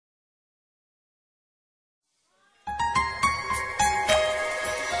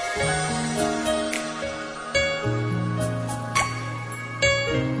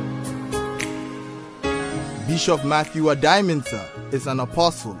Bishop Matthew Adaimensa is an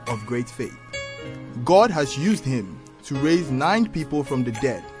apostle of great faith. God has used him to raise 9 people from the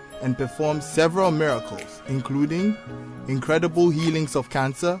dead and perform several miracles, including incredible healings of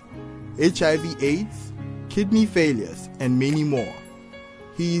cancer, HIV/AIDS, kidney failures, and many more.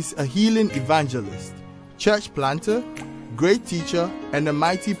 He is a healing evangelist, church planter, great teacher, and a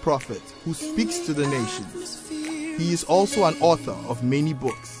mighty prophet who speaks to the nations. He is also an author of many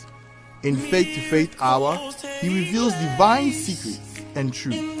books. In Faith to Faith Hour, he reveals divine secrets and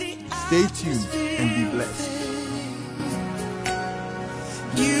truth. Stay tuned and be blessed.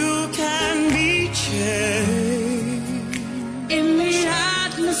 You can be changed in the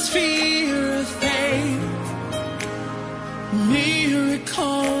atmosphere of faith.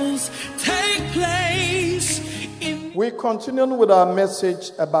 Miracles take place. We continue with our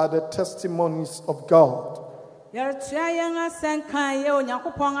message about the testimonies of God. The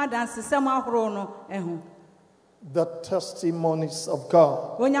testimonies of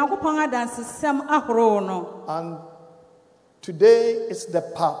God. And today is the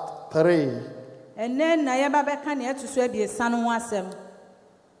part 3.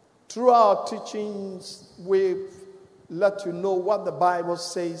 Through our teachings, we've let you know what the Bible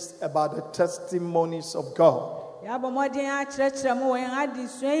says about the testimonies of God.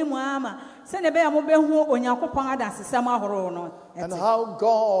 And how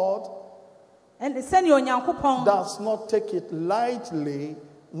God does not take it lightly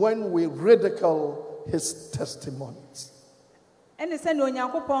when we ridicule his testimonies.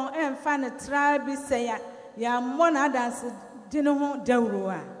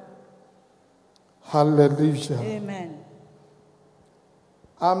 Hallelujah. Amen.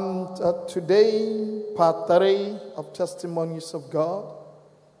 Today, part 3 of Testimonies of God.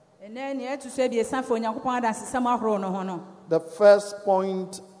 The first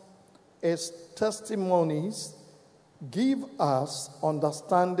point is testimonies give us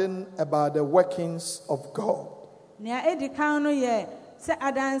understanding about the workings of God.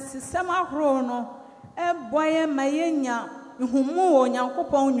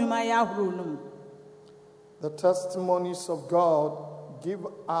 The testimonies of God give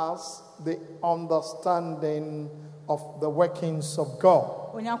us the understanding of the workings of God.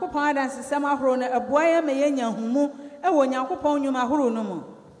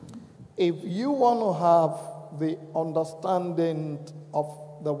 If you want to have the understanding of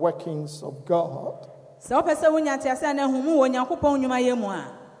the workings of God,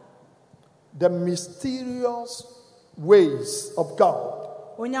 the mysterious ways of God,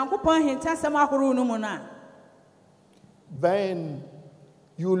 then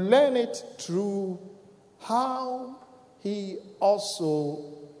you learn it through how he also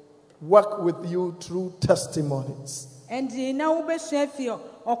worked with you through testimonies.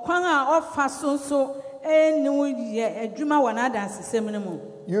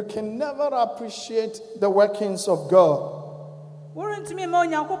 You can never appreciate the workings of God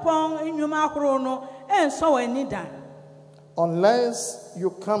unless you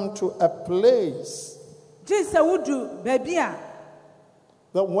come to a place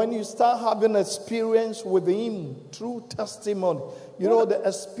that when you start having experience with him through testimony, you know, the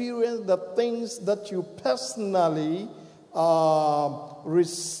experience, the things that you personally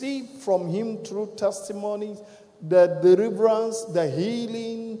receive from him through testimonies, the deliverance, the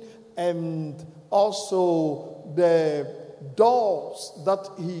healing, and also the doors that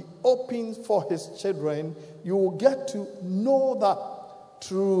he opens for his children, you will get to know that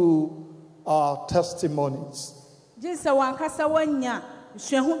through testimonies.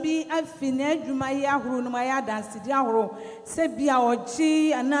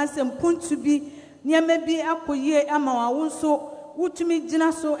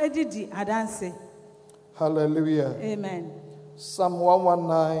 Hallelujah. Amen. Psalm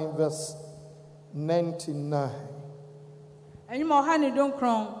 119 verse 99.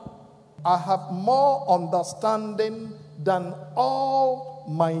 I have more understanding than all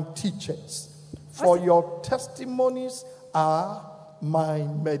my teachers, for your testimonies are my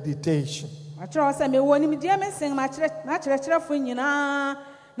meditation.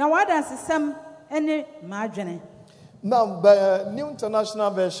 Now the New International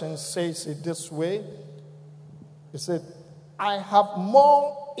Version says it this way. It said, I have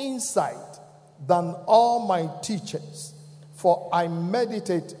more insight than all my teachers, for I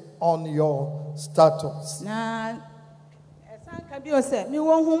meditate on your statutes.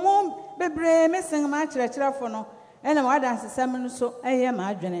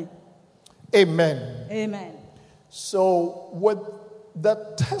 Amen. Amen. So with the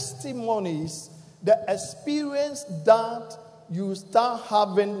testimonies, the experience that you start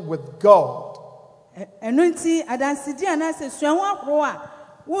having with God,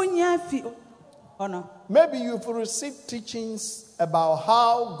 Maybe you've received teachings about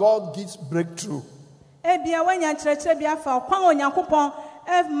how God gives breakthrough.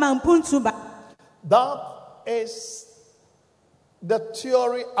 That is the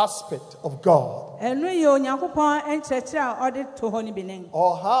theory aspect of God.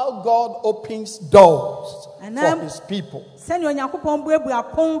 Or how God opens doors for his people.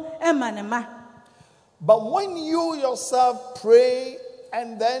 But when you yourself pray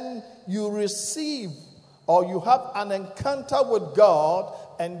and then you receive or you have an encounter with God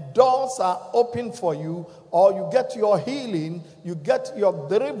and doors are open for you, or you get your healing, you get your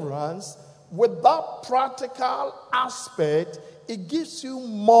deliverance, with that practical aspect, it gives you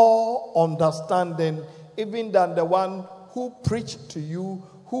more understanding even than the one who preached to you,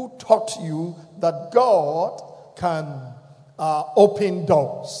 who taught you that God can open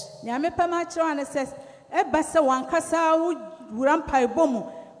doors.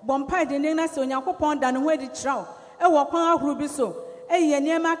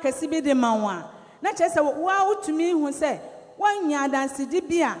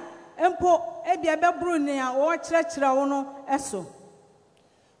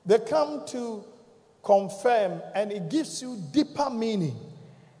 They come to confirm, and it gives you deeper meaning.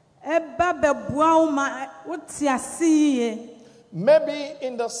 Maybe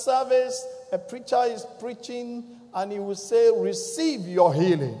in the service, a preacher is preaching and he will say, receive your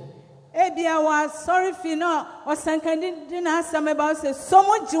healing.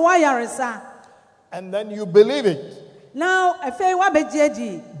 And then you believe it.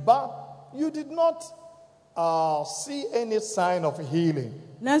 But you did not see any sign of healing.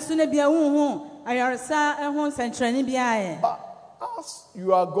 But as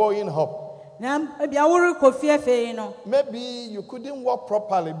you are going up, maybe you couldn't walk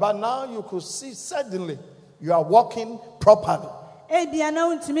properly, but now you could see suddenly you are walking properly.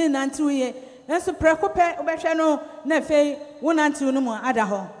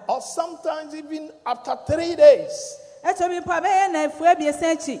 Or sometimes even after 3 days.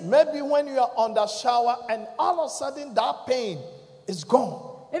 Maybe when you are on the shower and all of a sudden that pain is gone.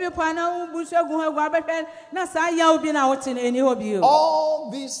 All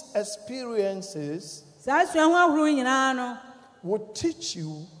these experiences will teach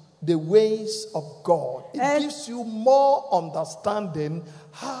you the ways of God. It gives you more understanding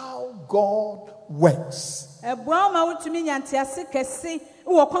how God works.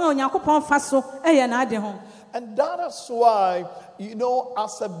 And that is why,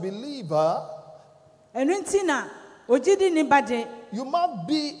 as a believer, you must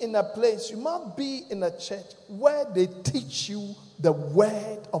be in a place, you must be in a church where they teach you the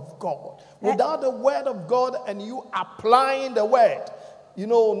word of God. Without the word of God and you applying the word,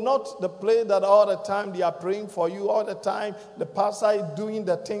 not the place that all the time they are praying for you, all the time the pastor is doing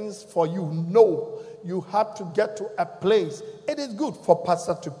the things for you. No, you have to get to a place. It is good for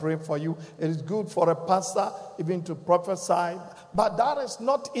pastor to pray for you. It is good for a pastor even to prophesy. But that is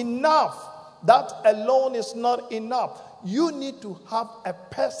not enough. That alone is not enough. You need to have a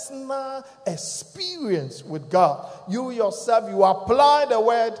personal experience with God. You yourself, you apply the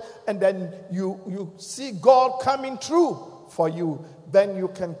word and then you see God coming through for you. Then you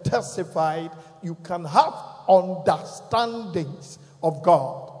can testify. You can have understandings of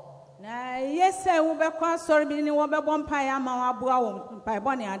God. Yes,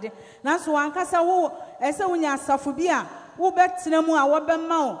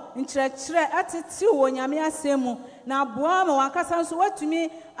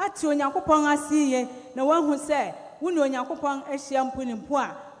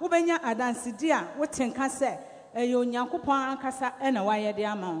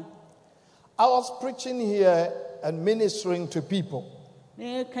 I was preaching here and ministering to people.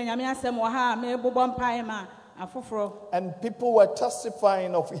 And people were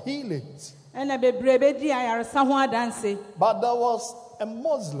testifying of healings. But there was a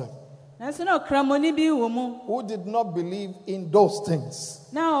Muslim who did not believe in those things.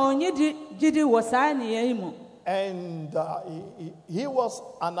 And he was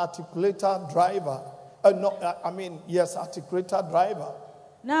an articulator driver. Articulator driver.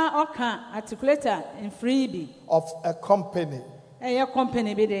 Now, articulator in freebie of a company. And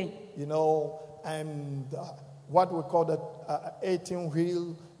what we call the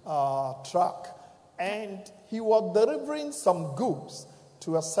 18-wheel truck. And he was delivering some goods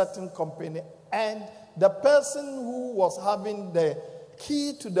to a certain company. And the person who was having the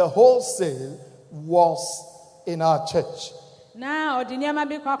key to the wholesale was in our church. Now,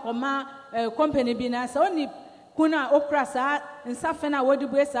 company bina so only kuna okrasa nsafena wodi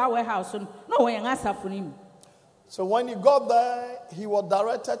buesa warehouse no wo yen asafonim. So when he got there, he was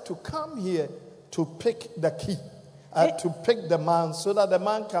directed to come here to pick the key, to pick the man so that the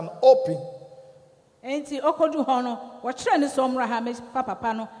man can open. Enti okodu ho no wo kire ne so mra ha me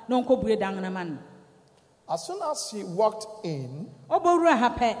papa no no nkobue dan na man. As soon as he walked in, Obowura ha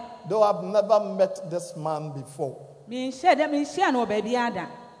pe. though I've never met this man before, Me share no baby ada.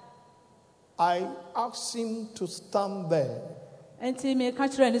 I asked him to stand there. Enti me ka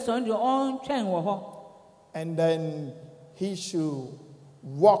kire ne so ndio on twen wo ho. And then he should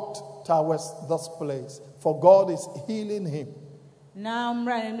walk towards this place, for God is healing him. Na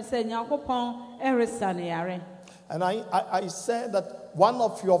mra ne se Yakopon eresa ne yare. And I said that one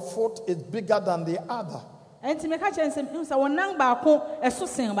of your foot is bigger than the other. Enti me ka kire se wonang baako eso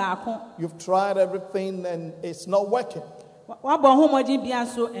sen baako. You've tried everything and it's not working.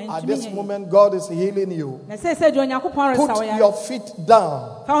 At this moment, God is healing you. Put Put your feet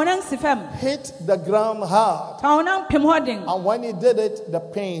down. Hit the ground hard. And when he did it, the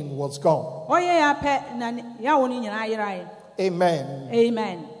pain was gone. Amen.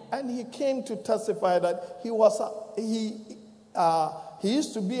 Amen. And he came to testify that he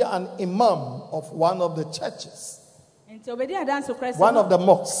used to be an imam of one of the churches, one of the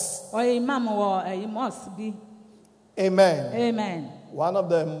mosques. Amen. Amen. One of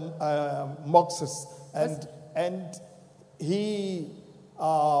the mosques, and he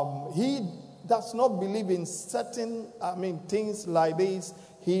does not believe in certain things like this,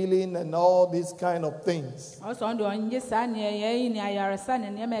 healing and all these kind of things.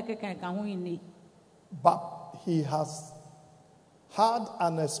 But he has had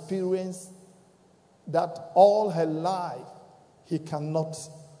an experience that all her life he cannot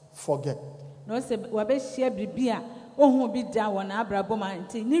forget.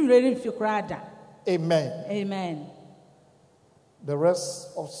 Amen. Amen. The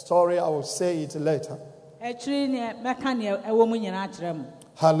rest of the story, I will say it later.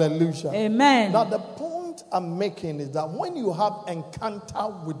 Hallelujah. Amen. Now the point I'm making is that when you have encounter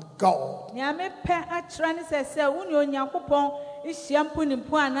with God,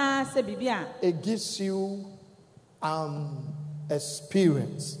 it gives you an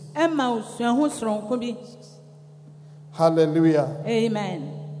experience. Hallelujah.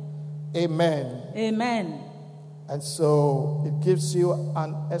 Amen. Amen. Amen. And so it gives you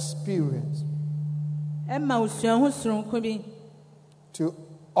an experience to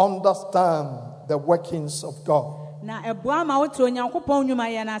understand the workings of God.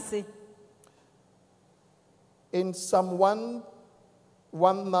 In Psalm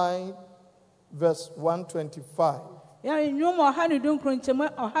 119, verse 125,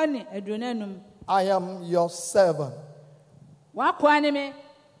 I am your servant.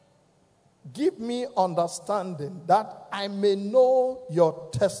 Give me understanding that I may know your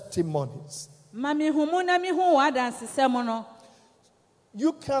testimonies.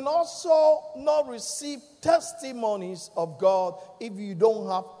 You can also not receive testimonies of God if you don't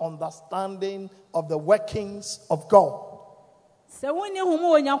have understanding of the workings of God.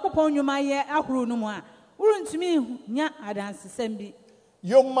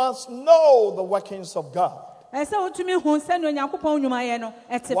 You must know the workings of God. One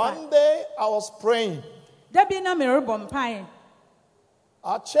day I was praying.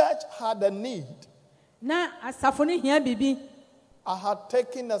 Our church had a need. I had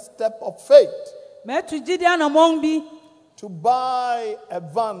taken a step of faith to buy a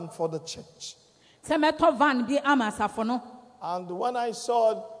van for the church. And when I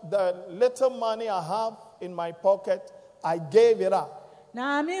saw the little money I have in my pocket, I gave it up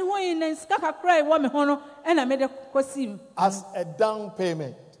as a down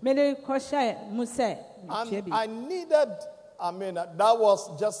payment. And I needed, that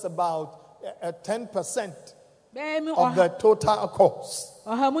was just about 10% of the total cost.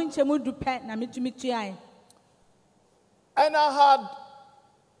 And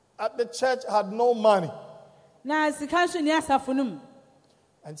the church had no money.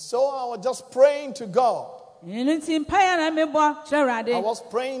 And so I was just praying to God. I was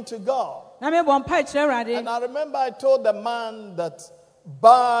praying to God. And I remember I told the man that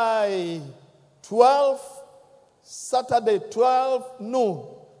by Saturday 12 noon,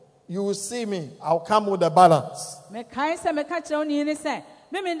 you will see me. I'll come with a balance.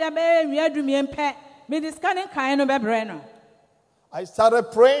 I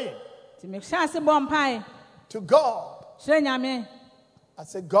started praying to God. I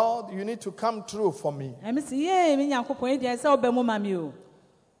said, God, you need to come through for me. That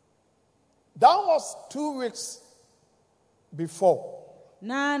was 2 weeks before.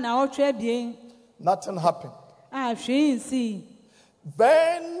 Nothing happened.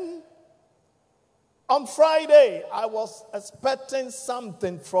 Then, on Friday, I was expecting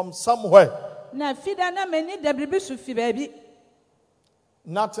something from somewhere. Na fida na meni debribi su fi baby.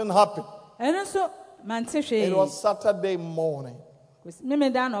 Nothing happened. Eno so mante It hwe. was Saturday morning. Me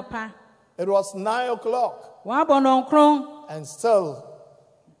da no pa. It was 9 o'clock. Wa bono nkron And still,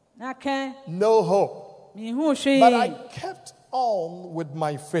 na kan no hope. me hu hwe. But I kept on with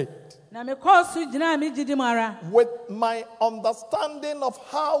my faith, Na me call su gina me gidi mara. with my understanding of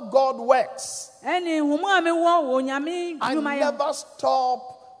how God works. Eni humu a me wo nyame I dwuma ya. never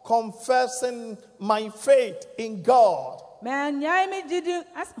stop confessing my faith in God. Man nyai me gidi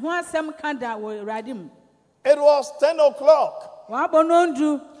ho asem kada wo radim. It was 10 o'clock, Wa bono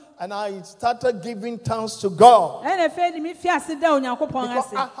ndu. and I started giving thanks to God Ene fe di me fi ase da Onyankopon because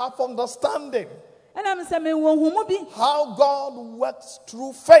ase. I have understanding Ena me se me wo humu bi. how God works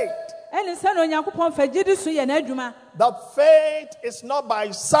through faith. Ene se no Onyankopon fa gidi su ye na adwuma. That faith is not by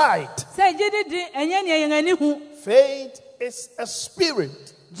sight. Se gidi di enye ne yen ani hu. Faith is a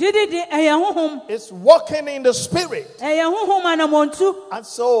spirit. Gidi di eye honhom. It's walking in the spirit. Eye honhom anamontu. And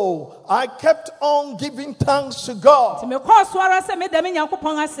so I kept on giving thanks to God. Me call so ara se me da me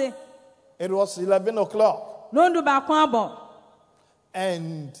Nyankopon ase. It was 11 o'clock. No ndu ba kon abo.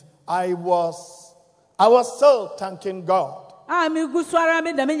 And I was still thanking God. Ah me gu so ara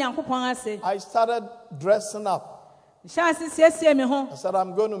me da me Nyankopon ase. I started dressing up. Chance siesie me ho. I said,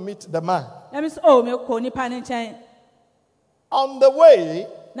 I'm going to meet the man. Na me so oh me ko nipa ne nchen. On the way,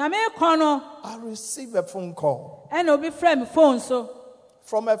 Na me kon no I received a phone call e na obi frɛ me phone so.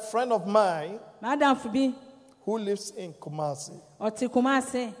 from a friend of mine Madam Fubi who lives in Kumasi. oti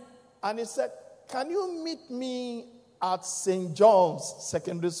Kumasi. And he said, can you meet me at St. John's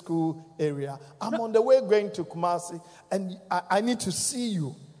Secondary School area? I'm on the way going to Kumasi, and I need to see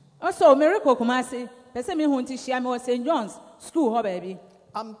you. Also me reko Kumasi. Pese me hu nti hia me wo St. John's School ho baby.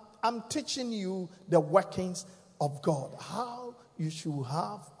 I'm teaching you the workings of God, how you should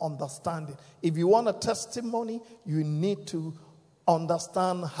have understanding. If you want a testimony, you need to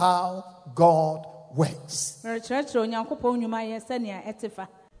understand how God works. Me rekyerɛkyerɛ Onyankopɔn nnwuma yɛ sɛnea ɛtefa.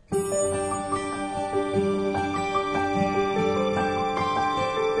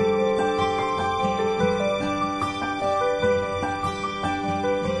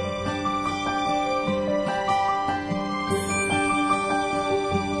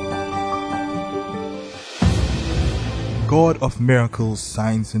 God of miracles,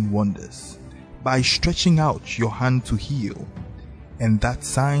 signs, and wonders, by stretching out your hand to heal, and that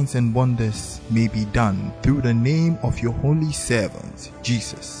signs and wonders may be done through the name of your holy servant,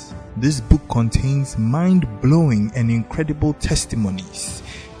 Jesus. This book contains mind-blowing and incredible testimonies,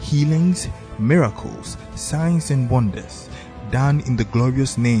 healings, miracles, signs, and wonders done in the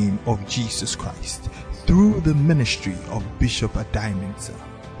glorious name of Jesus Christ through the ministry of Bishop Adaimensa.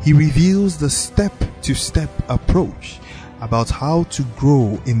 He reveals the step-to-step approach about how to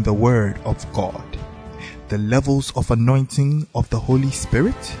grow in the Word of God, the levels of anointing of the Holy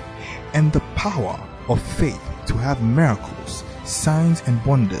Spirit, and the power of faith to have miracles, signs, and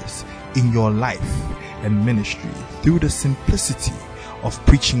wonders in your life and ministry through the simplicity of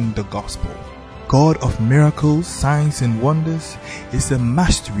preaching the gospel. God of miracles, signs, and wonders is a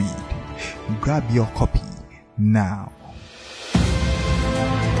must read. Grab your copy now.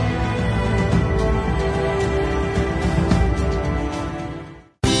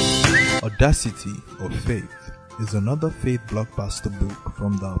 Audacity of Faith is another faith blockbuster book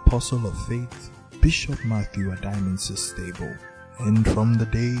from the Apostle of Faith, Bishop Matthew Adaimensa stable. And from the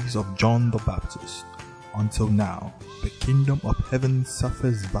days of John the Baptist until now, the kingdom of heaven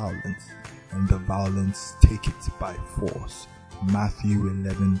suffers violence, and the violence take it by force. Matthew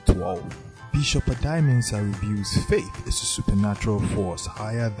 11:12. Bishop Adaimensa reviews faith is a supernatural force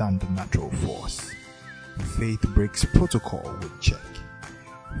higher than the natural force. Faith breaks protocol with check.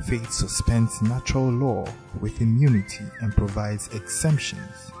 Faith suspends natural law with immunity and provides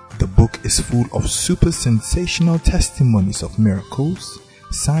exemptions. The book is full of super sensational testimonies of miracles,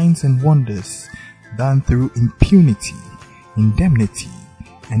 signs, and wonders done through impunity, indemnity,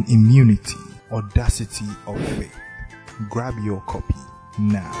 and immunity. Audacity of Faith. Grab your copy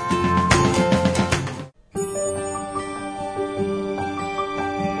now.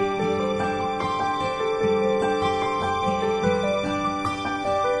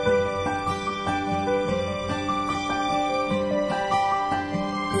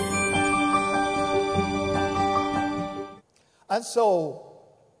 And so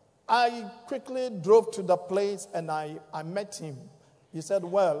I quickly drove to the place and I met him. He said,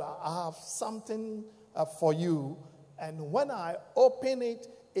 well, I have something for you. And when I opened it,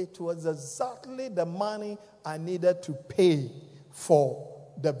 it was exactly the money I needed to pay for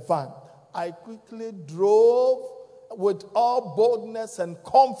the van. I quickly drove with all boldness and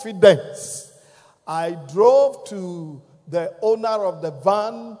confidence. I drove to the owner of the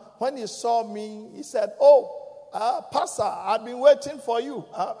van. When he saw me, he said, Pastor, I've been waiting for you.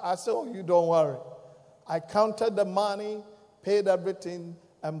 I said, you don't worry. I counted the money, paid everything,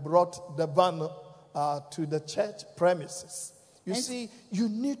 and brought the van to the church premises. You see, you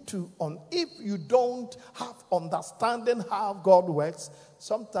need to, if you don't have understanding how God works,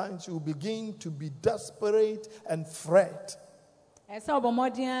 sometimes you begin to be desperate and fret. And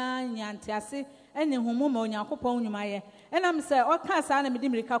I'm saying, what can't I be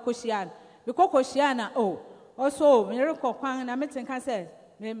Mirka Koshian? Because Koshiana, also, miracle Kwan, and I met and say,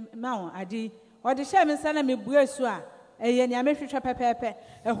 Mount Adi, or the shaman sent me Buesua, a Yamesha Pepe,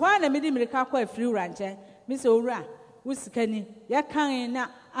 and one a Mirka free rancher, Miss Ora, Whiskenny, Yakan,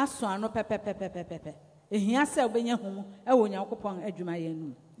 Aswan, no Pepe. He has said, when you're home, I will not upon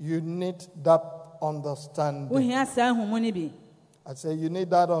Edjumayan. You need that understanding. We have said, who money be. I say you need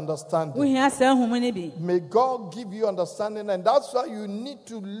that understanding. We have said, who money be. May God give you understanding, and that's why you need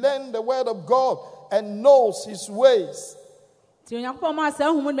to learn the word of God and knows his ways.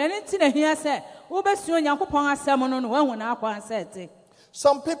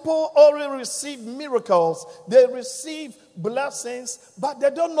 Some people already receive miracles, they receive blessings, but they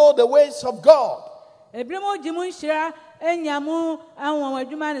don't know the ways of God. The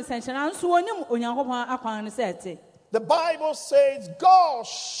Bible says God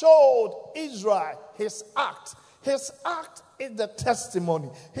showed Israel his act. His act is the testimony.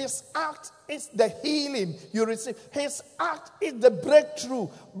 His act is the healing you receive. His act is the breakthrough.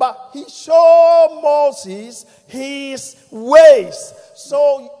 But he showed Moses his ways.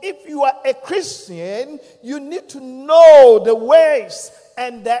 So if you are a Christian, you need to know the ways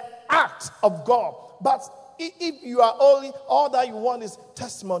and the act of God. But if you are all that you want is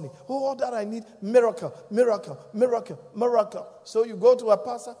testimony. All that I need, miracle. So you go to a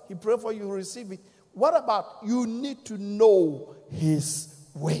pastor, he pray for you, receive it. What about you need to know his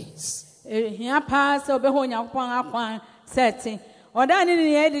ways? Here pastor setting. Or that in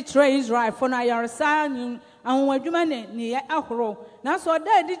the edit Israel for now your son and when you man near Ahro. Now so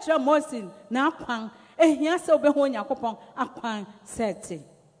that did Moses now pang. Here so behonya upon a setting.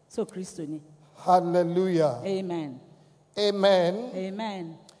 So Christian. Hallelujah. Amen. Amen.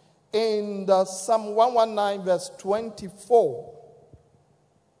 Amen. In the Psalm 119 verse 24.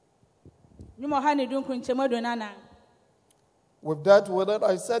 With that,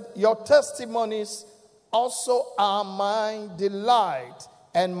 I said, your testimonies also are my delight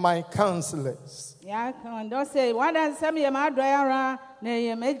and my counselors. Then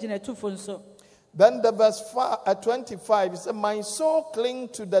the verse 25, it said, my soul cling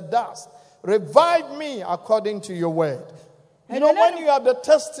to the dust. Revive me according to your word. You know, when you have the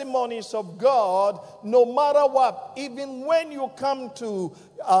testimonies of God, no matter what, even when you come to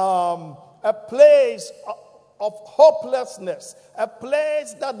a place of hopelessness, a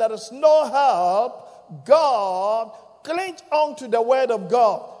place that there is no help, God cling on to the word of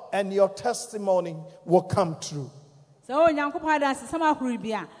God and your testimony will come true. So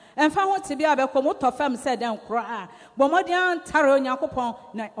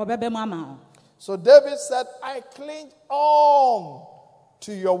David said, I cling on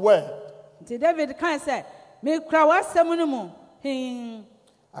to your word. David can say,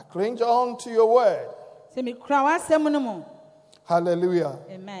 I cling on to your word. Hallelujah.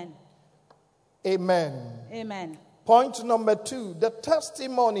 Amen. Amen. Amen. Point number 2, the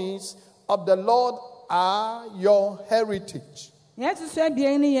testimonies of the Lord are your heritage. It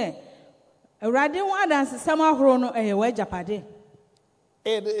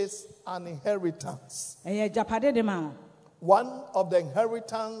is an inheritance. One of the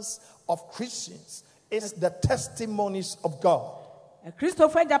inheritance of Christians is the testimonies of God. When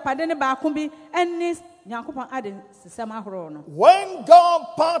God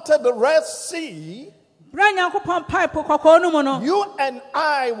parted the Red Sea, you and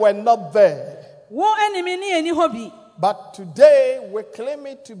I were not there. But today we claim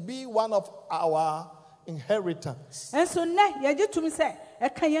it to be one of our inheritance.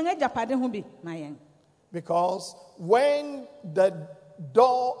 Because when the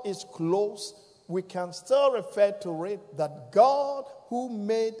door is closed, we can still refer to it that God who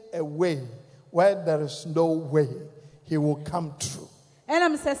made a way where there is no way, he will come true. And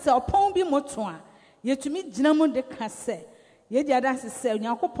I'm saying, so upon be motua, yet to me, Jinamo de Casse, yet the other say,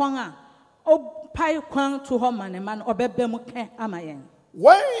 Yakoponga, O Pai Quang to Homan, and man, or Bebemuke Amayan.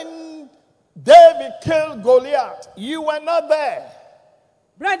 When David killed Goliath, you were not there.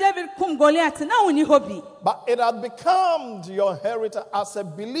 Brother David kum Goliath na uni hobby. But it has become your inheritance as a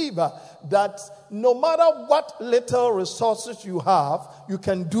believer that no matter what little resources you have, you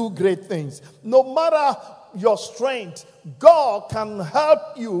can do great things. No matter your strength, God can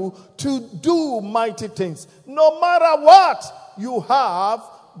help you to do mighty things. No matter what you have,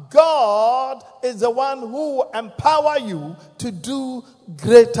 God is the one who will empower you to do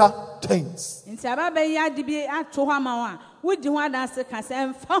greater things. Nti ababa ya de bi ato ho amawa. Wodi ho adanse ka se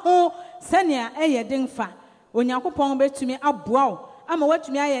emfa ho senia eye den fa. Onyankopon betumi aboa wo ama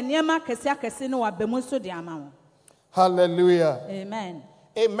watumi aye niema akese no wabemu so de amawo. Hallelujah. Amen.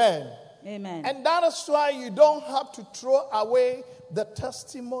 Amen. Amen. And that is why you don't have to throw away the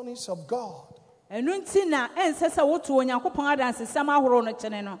testimonies of God. Enunti na ensesa wotu onyankopon adanse sam ahoro no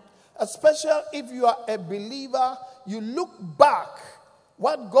chene no. Especially if you are a believer, you look back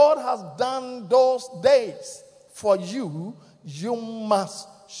what God has done those days for you, you must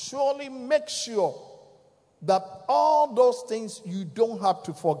surely make sure that all those things you don't have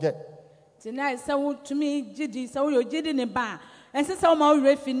to forget. Tonight say wotumi gidi say wo gidi ne ba. Ensesa wo ma wo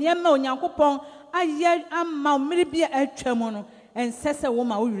refi niema onyankopon aye amma mmiri bi atwam no. So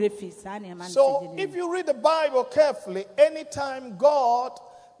if you read the Bible carefully, anytime God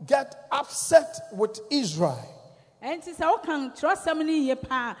gets upset with Israel, he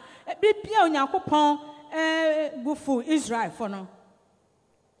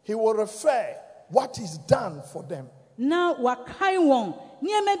will refer what is done for them. He will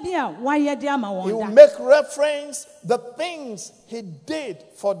make reference the things he did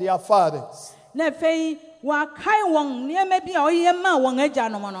for their fathers. And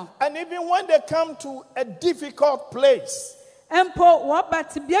even when they come to a difficult place,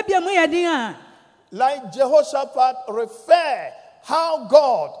 like Jehoshaphat refer how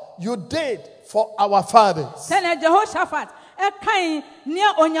God you did for our fathers. So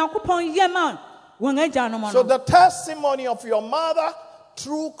the testimony of your mother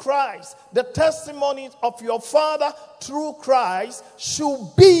through Christ, the testimony of your father through Christ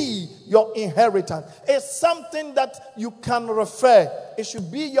should be your inheritance. It's something that you can refer. It should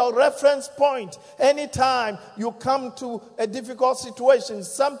be your reference point anytime you come to a difficult situation.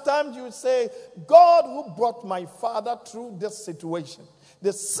 Sometimes you say, God who brought my father through this situation,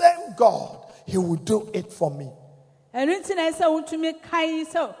 the same God, he will do it for me.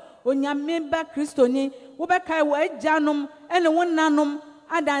 Onyamemba Kristoni wobekai wo ajanum ene wonnanom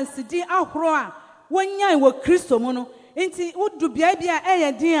adansidi ahoro a wonyan wo Kristo mu no enti wodu bia bia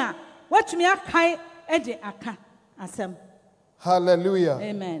eye din a watumi akai ede aka asem. Hallelujah.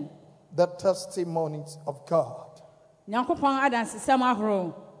 Amen. The testimonies of God. Nyankopon adansisem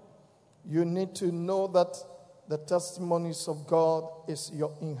ahoro. You need to know that the testimonies of God is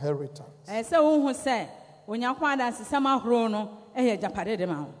your inheritance. Ese wo hu se onyankopon adansisem ahoro no eye japade de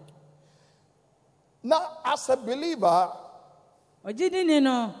ma. Now, as a believer, he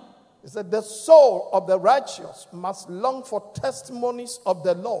said the soul of the righteous must long for testimonies of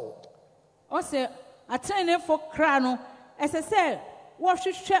the Lord.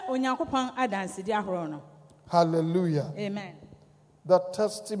 Hallelujah. Amen. The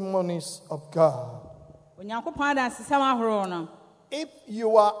testimonies of God. If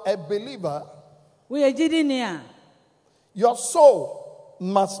you are a believer, your soul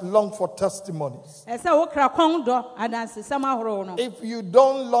must long for testimonies. If you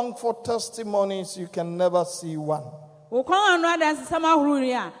don't long for testimonies, you can never see one.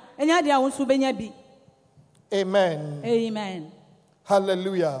 Amen. Amen.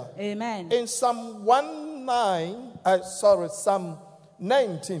 Hallelujah. Amen. In Psalm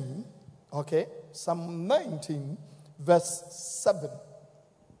 19, okay, Psalm 19, verse 7.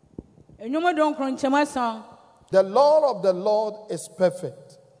 The law of the Lord is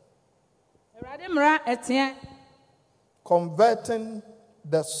perfect, converting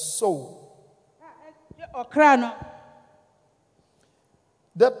the soul.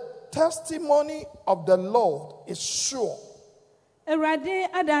 The testimony of the Lord is sure,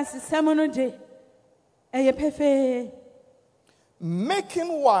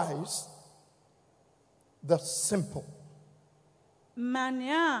 making wise the simple.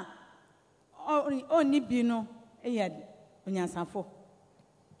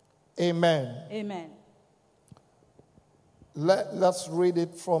 Amen. Amen. Let's read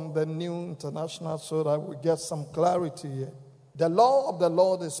it from the New International so that we get some clarity here. The law of the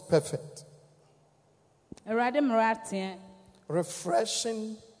Lord is perfect,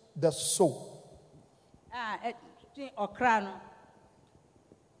 refreshing the soul.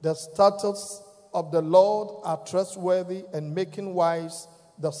 The statutes of the Lord are trustworthy and making wise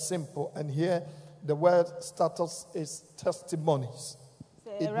the simple. And here the word status is testimonies.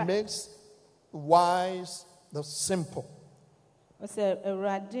 It makes wise the simple.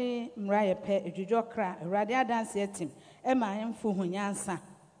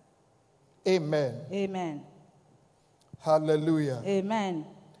 Amen. Amen. Hallelujah. Amen.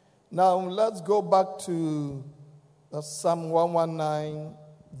 Now let's go back to Psalm 119,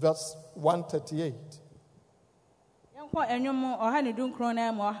 verse 138.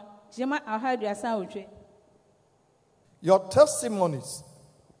 Your testimonies,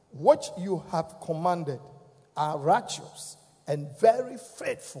 which you have commanded, are righteous and very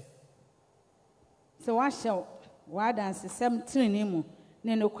faithful. So what shall dance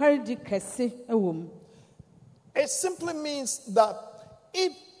It simply means that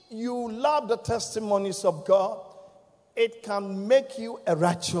if you love the testimonies of God, it can make you a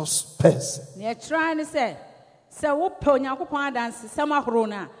righteous person. You're trying to say, so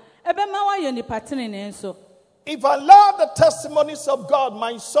if I love the testimonies of God,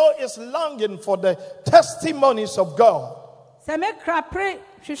 my soul is longing for the testimonies of God. I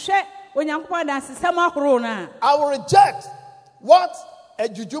will reject what a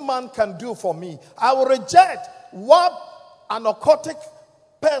juju man can do for me. I will reject what an occultic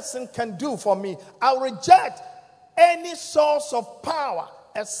person can do for me. I will reject any source of power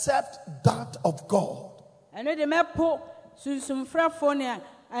except that of God. You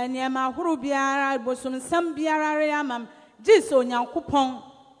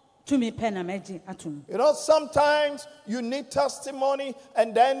know, sometimes you need testimony,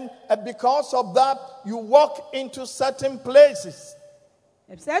 and then because of that, you walk into certain places.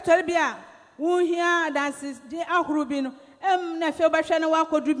 And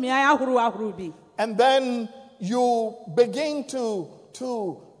then you begin to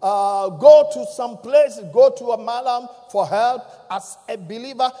go to some places, go to a malam for help. As a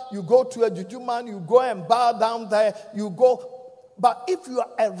believer, you go to a juju man, you go and bow down there, you go. But if you are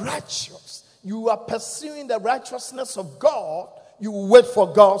a righteous, you are pursuing the righteousness of God, you will wait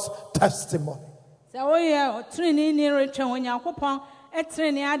for God's testimony.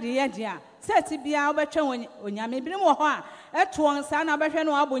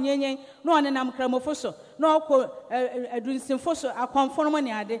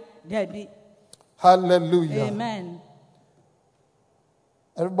 Hallelujah. Amen.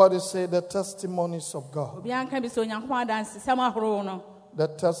 Everybody say the testimonies of God. The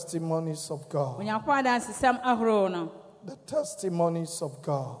testimonies of God. The testimonies of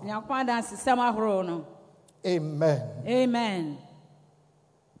God. Amen. Amen.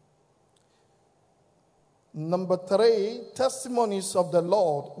 Number 3, testimonies of the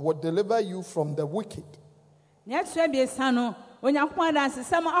Lord will deliver you from the wicked.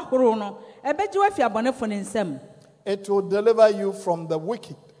 It will deliver you from the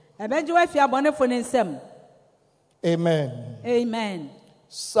wicked. Amen. Amen.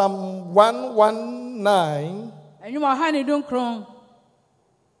 Psalm 119,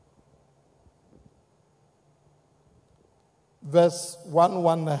 verse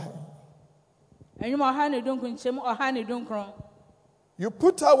 119. You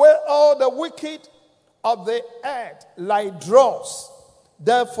put away all the wicked of the earth like dross.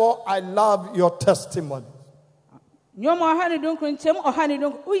 Therefore, I love your testimony. You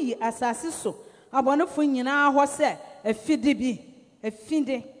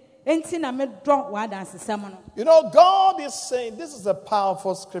know, God is saying, this is a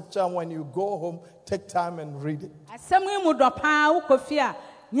powerful scripture. When you go home, take time and read it.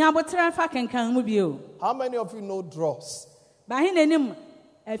 How many of you know dross?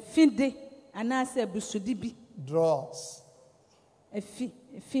 Dross.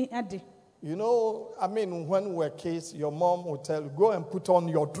 You know, I mean, when we were kids, your mom would tell you, go and put on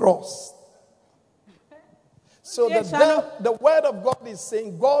your dross. So the word of God is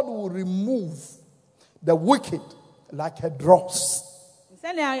saying God will remove the wicked like a dross.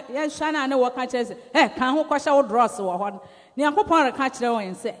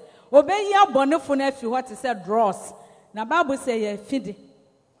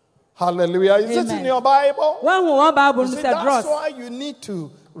 Hallelujah. Is it in your Bible? You see, that's why you need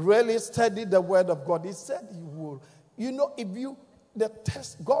to really study the word of God. He said he will. You know, if you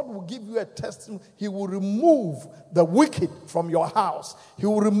God will give you a testimony. He will remove the wicked from your house. He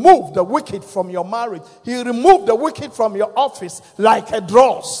will remove the wicked from your marriage. He will remove the wicked from your office like a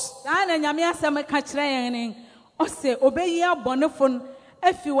dross.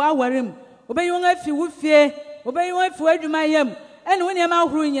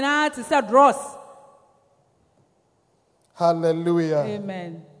 Hallelujah.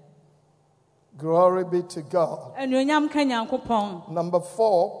 Amen. Glory be to God. Number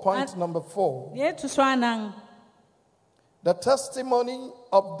 4, point number 4. The testimony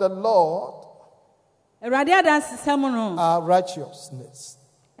of the Lord Awurade adansesɛm no are righteousness.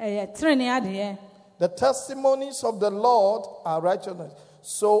 ɛyɛ trenee adeɛ. The testimonies of the Lord are righteousness.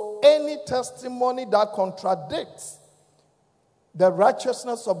 So any testimony that contradicts the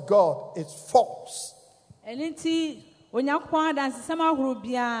righteousness of God is false. Ɛno nti Onyankopɔn adansesɛm ahorow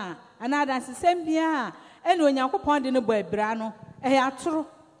biara anaa adansesɛm biara ɛna Onyankopɔn de no bɔ abira no ɛyɛ atoro.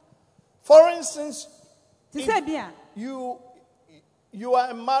 For instance, Te sɛ bia you are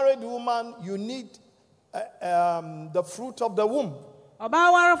a married woman, you need the fruit of the womb.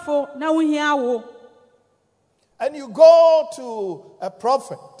 ɔbaa warefo na wohia wo And you go to a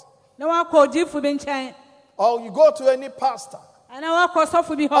prophet, na wakɔ odiyifo bi nkyɛn or you go to any pastor, anaa wakɔ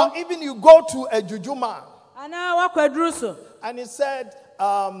sɔfo bi or hɔ even you go to a juju man, anaa wakɔ aduru so. and he said,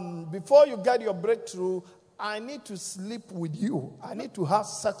 before you get your breakthrough, I need to sleep with you. I need to have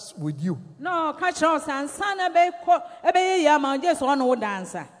sex with you. No, catch us and son ebeye yama just one wo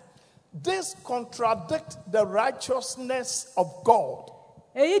dancer. This contradicts the righteousness of God.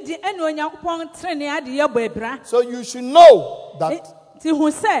 Eyi di enu Onyankopɔn trene ade ye bɔ ebra. So you should know that Ti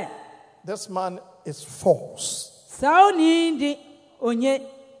hu sɛ this man is false. sauni di onye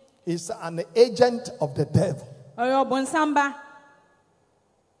He's an agent of the devil. oyo bonsamba.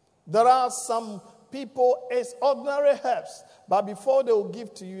 There are some people, it's ordinary herbs, but before they will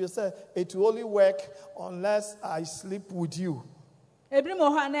give to you, you say, it will only work unless I sleep with you. Ebri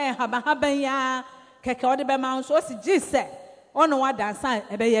mo ha na haba ya keke ode be ma nso o si gi sɛ ono wa dansa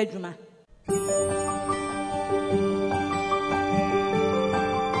ebeye adwuma.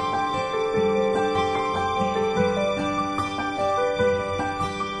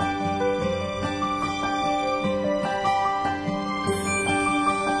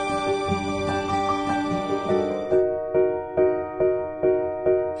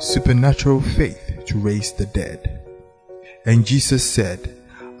 Supernatural faith to raise the dead. And Jesus said,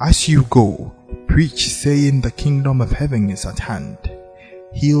 as you go, preach, saying the kingdom of heaven is at hand.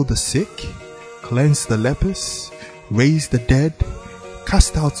 Heal the sick, cleanse the lepers, raise the dead,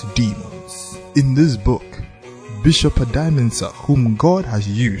 cast out demons. In this book, Bishop Adaimensa, whom God has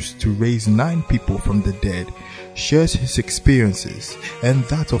used to raise 9 people from the dead, shares his experiences and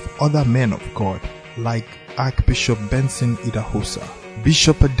that of other men of God, like Archbishop Benson Idahosa.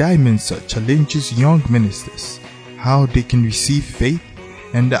 Bishop Adaimensa challenges young ministers how they can receive faith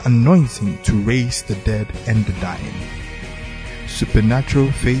and the anointing to raise the dead and the dying.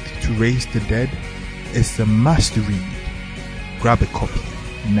 Supernatural Faith to Raise the Dead is a must read. Grab a copy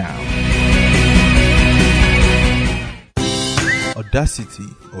now. Audacity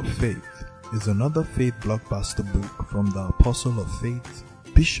of Faith is another faith blockbuster book from the Apostle of Faith,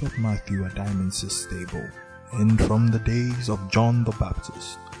 Bishop Matthew Adaimensa's stable. And from the days of John the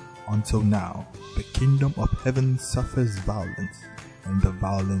Baptist until now, the kingdom of heaven suffers violence, and the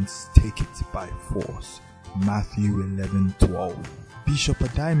violence take it by force. Matthew 11:12. Bishop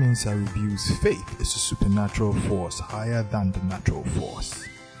Adaimensa reviews faith is a supernatural force higher than the natural force.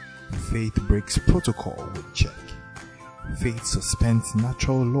 Faith breaks protocol with check. Faith suspends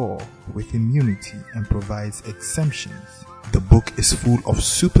natural law with immunity and provides exemptions. The book is full of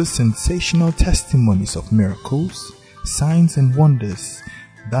super sensational testimonies of miracles, signs and wonders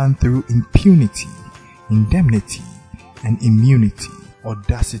done through impunity, indemnity, and immunity.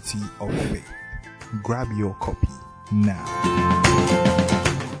 Audacity of Faith. Grab your copy now.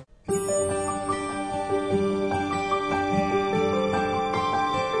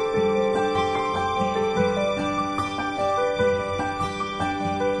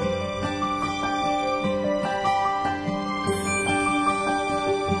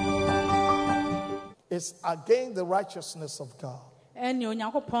 It's against the righteousness of God. Eni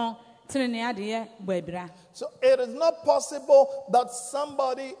Onyankopɔn trene ade ye bɔ ebra. So it is not possible that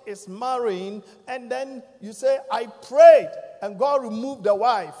somebody is marrying and then you say, I prayed and God removed the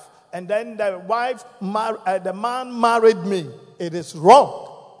wife, and then the man married me. It is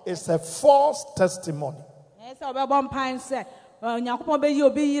wrong. It's a false testimony. Esa obebɔ mpan sɛ Onyankopɔn be yi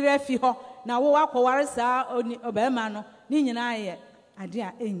obi yire afi hɔ na wo akɔware saa obema no ni nyina ye ade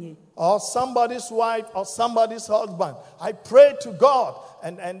a enye. Or somebody's wife or somebody's husband. I prayed to God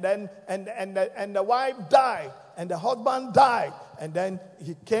and the wife died and the husband died and then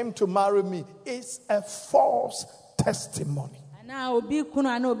he came to marry me. It's a false testimony. Na obi kunu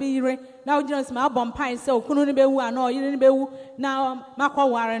ana obi yire na ogina se ma bɔ mpan sɛ okunu ne bewu ana oyire ne bewu na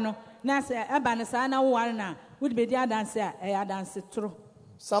makɔware no na sɛ eba ne saa na wo ware na wo de bedi adanse a ɛyɛ adanse toro.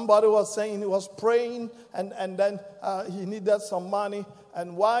 Somebody was saying he was praying and then he needed some money.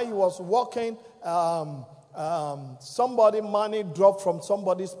 And while he was walking, money dropped from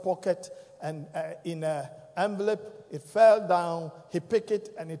somebody's pocket and in a envelope. It fell down. He picked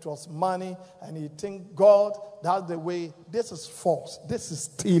it, and it was money. And he think, God, that's the way. This is false. This is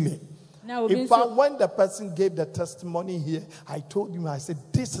stealing. Now, In fact, when the person gave the testimony here, I told him, I said,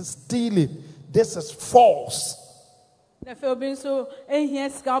 this is stealing. This is false. Na fe obi nso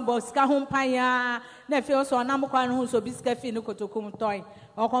ehia sika bo sika ho mpanya na fe so na mokwa no so bi sika fi ne kotokum toy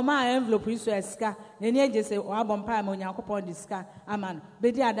okoma envelope so sika na ni eje se o abom pa ma Onyankopon di sika aman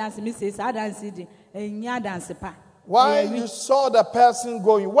be di adanse mi se adanse di enya adanse pa. Why you saw the person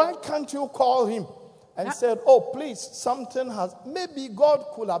going, why can't you call him and said, oh, please, something has, maybe God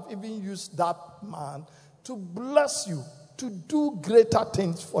could have even used that man to bless you, to do greater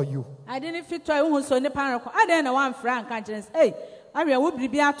things for you. I didn't fit to who so ne pan I didn't one frank conscience. Hey, I will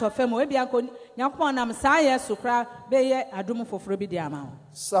be out of fame, maybe I could Yakon am Saya Sukra, Beye, Adum for Frubi Diamount.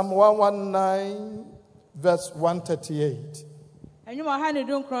 Psalm 119, verse 138. And you are handed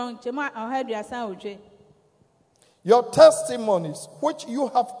don't crown, Chema, I heard your sound. Your testimonies, which you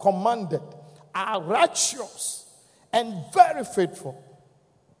have commanded, are righteous and very faithful.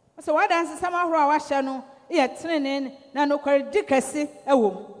 So what does some of our channel? Yet, no credicasi, a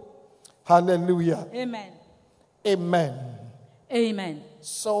woman. Hallelujah. Amen. Amen. Amen.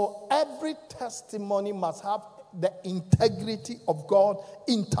 So every testimony must have the integrity of God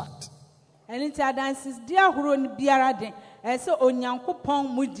intact. And it's a dances, dear Huron Biarade, and so Onyankopon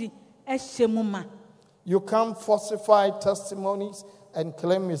Mudi, Eshemuma. You can't falsify testimonies and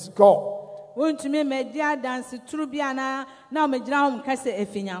claim it's God. Won't me media dance through Biana, now me drown Cassa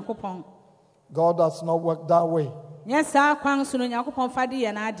Efinyankopon. God does not work that way. Yes, sir, Quang Sunyakopon Fadi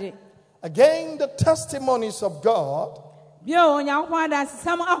and Adi. Again, the testimonies of God. Bio Yankwa dance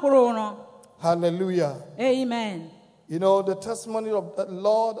some Ahorono. Hallelujah. Amen. You know, the testimony of the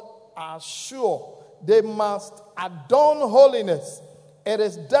Lord are sure. They must adorn holiness. It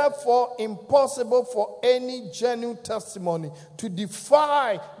is therefore impossible for any genuine testimony to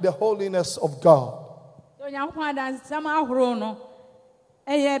defy the holiness of God. So Yankwa dance some Ahorono.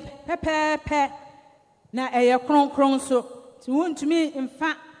 Eye pepe na eye kron so ti wontumi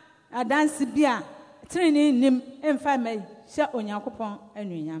mfa adanse bia trini nim mfa mai sha Onyankopon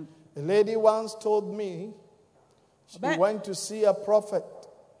anunyam. A lady once told me she went to see a prophet.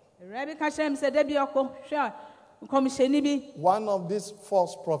 Rebecca Shem said debi okko hwa komisheni bi one of these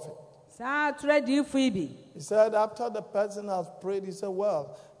false prophets. Sa tredi fuibi. He said after the person has prayed, he said,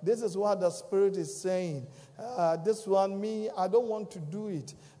 well, this is what the Spirit is saying. This one, me, I don't want to do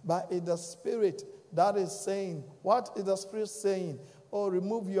it. But it's the Spirit that is saying. What is the Spirit saying? Oh,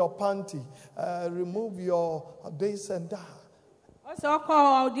 remove your panty. Remove your this and that. Also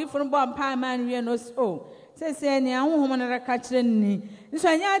call different bomb pie man we know. Oh, say ni ahun na rakachire ni. Nso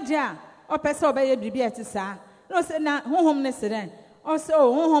anya dia o pese obeye bibi etisa. No say na honhom ne seren. Also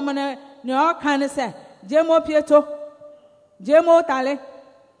honhom ne o kan say jemo pieto. Jemo tale.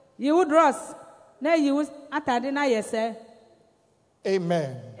 You dross. Na you atade na yese.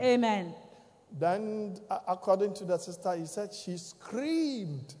 Amen. Amen. Then, according to the sister, he said she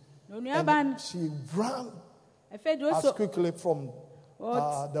screamed. And she ran as quickly from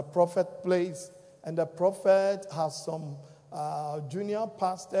the prophet place. And the prophet has some junior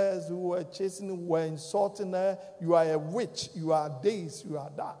pastors who were chasing, who were insulting her. You are a witch. You are this. You are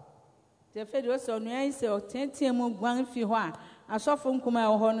that. This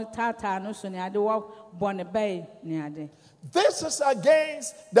is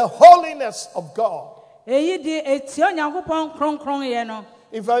against the holiness of God.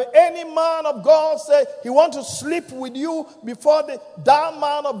 If any man of God say he wants to sleep with you before that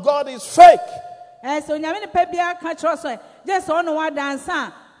man of God is fake.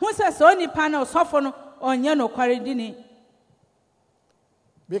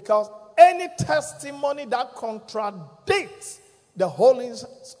 Because any testimony that contradicts the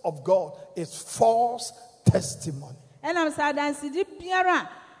holiness of God is false testimony. And I'm sad and see Piara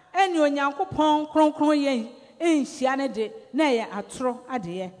and you Yankopon in Shianade, nay, a tro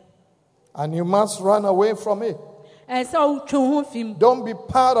adie. And you must run away from it. And so, don't be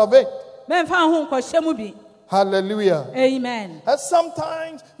part of it. Men found whom called Shemubi. Hallelujah. Amen. And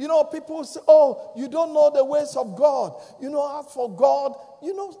sometimes, people say, oh, you don't know the ways of God. As for God,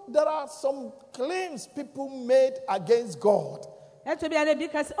 there are some claims people made against God. That's to be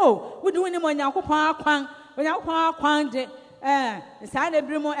because, we're doing him on Yankopon. Even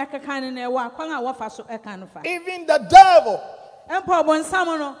the devil,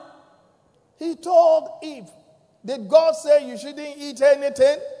 he told Eve, did God say you shouldn't eat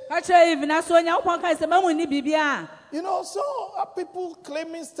anything? So people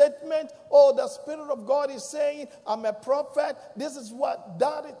claiming statement, oh, the Spirit of God is saying, I'm a prophet. This is what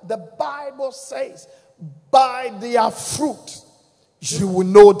the Bible says. by their fruit you will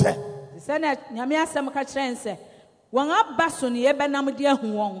know them. It's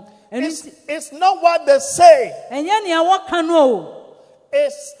not what they say.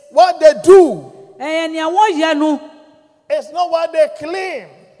 It's what they do. It's not what they claim.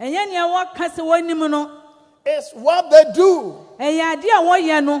 It's what they do.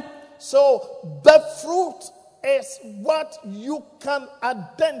 So the fruit is what you can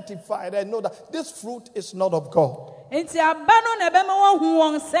identify and know that this fruit is not of God.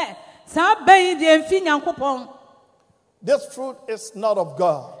 This fruit is not of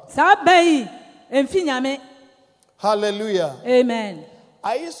God. Hallelujah. Amen.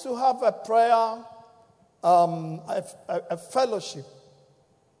 I used to have a prayer, a fellowship.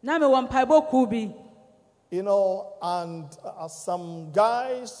 You know, and some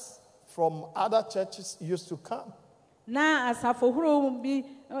guys from other churches used to come.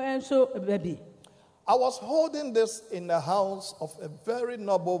 I was holding this in the house of a very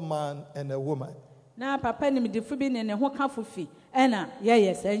noble man and a woman. Then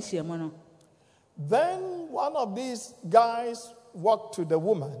one of these guys walked to the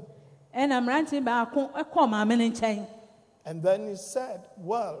woman. And then he said,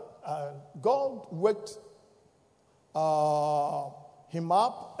 well, God waked him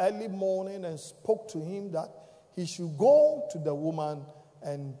up early morning and spoke to him that he should go to the woman,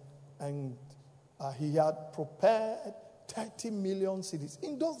 and he had prepared 30 million cedis.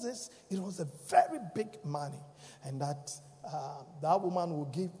 In those days, it was a very big money, and that woman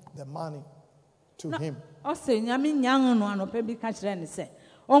would give the money to him.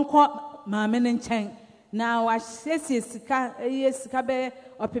 Now I say sika be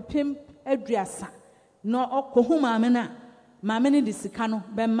opepim aduasa no okohuma amena mamene de sika no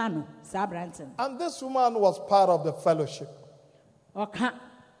be ma no sa branten. And this woman was part of the fellowship. Oka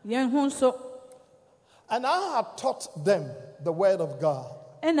yen hu so. And I had taught them the word of God.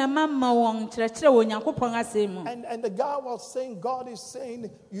 And the guy was saying, God is saying,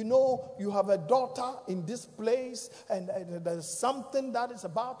 you know, you have a daughter in this place, and there's something that is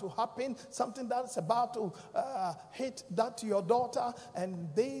about to happen, something that is about to hit that your daughter, and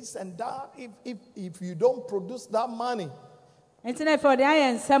this and that, if you don't produce that money. And for the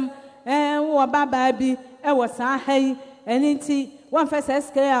iron some baby was a and one first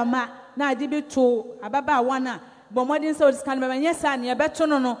scare na dibi to ababa wana. Then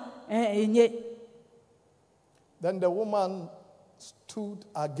the woman stood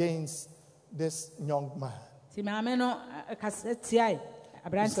against this young man. He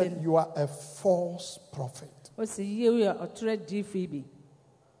said, you are a false prophet.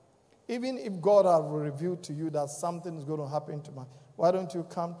 Even if God has revealed to you that something is going to happen to me, why don't you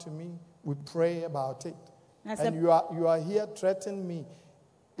come to me? We pray about it. And you are here threatening me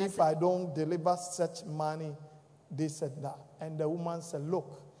if I don't deliver such money, this and that. And the woman said,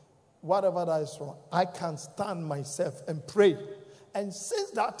 look, whatever that is wrong, I can stand myself and pray. And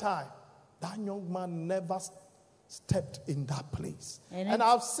since that time, that young man never stepped in that place. And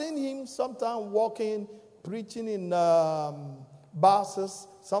I've seen him sometimes walking, preaching in buses,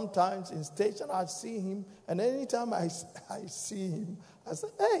 sometimes in station. I see him, and anytime I see him, I say,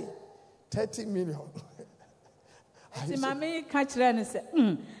 hey, 30 million.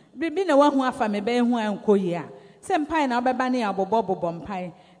 Senpai na obebani abobo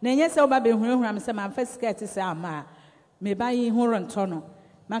mpai na enye se oba behunhura me se man fa skirt se ama me ba yi huru ntono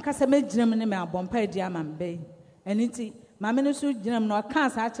man ka se meginem ne me abompai di ama mbe eniti mame no so ginam no ka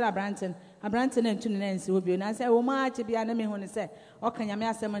sa akira abranten na ntunu na nsi obi na se wo ma ache bia na me hu ne se okanyame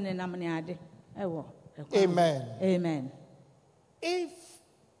asem ne nam ne ade ewo. Amen. If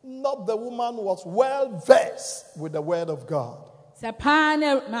not, the woman was well versed with the word of God.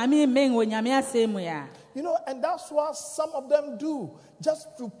 You know, and that's what some of them do,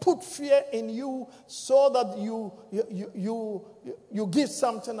 just to put fear in you so that you give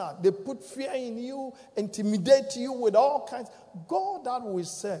something out. They put fear in you, intimidate you with all kinds. God that we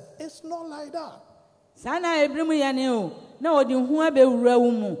serve, it's not like that.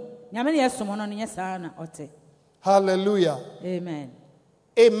 Hallelujah. Amen.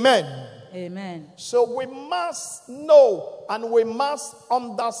 So we must know and we must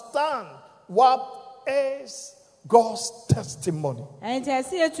understand what is God's testimony. His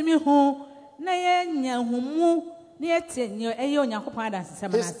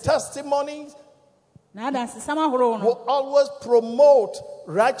testimonies will always promote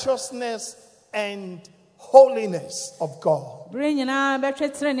righteousness and holiness of God. Any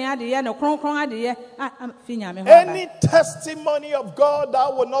testimony of God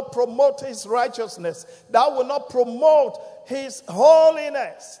that will not promote his righteousness, that will not promote his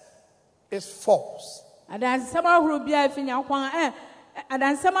holiness, is false. adansɛm ahorow bia fi Nyankopɔn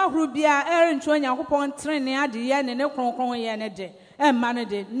adansɛm ahorow bia ɛrentwo Nyankopɔn trene adeyɛ ne kronkron yɛ ne de ɛmma no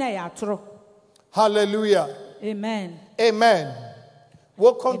de na yɛ atoro. Hallelujah. Amen. Amen.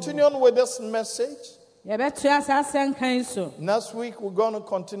 We'll continue on with this message. Next week, we're going to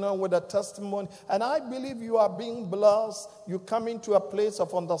continue with a testimony. And I believe you are being blessed. You're coming to a place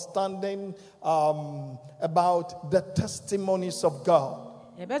of understanding about the testimonies of God.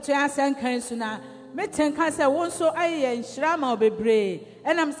 And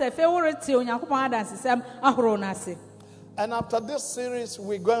after this series,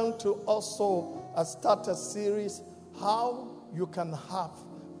 we're going to also start a series, how you can have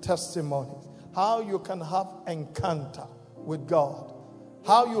testimonies. How you can have encounter with God.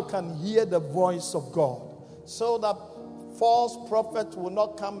 How you can hear the voice of God. So that false prophets will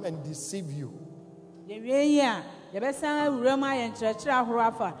not come and deceive you. If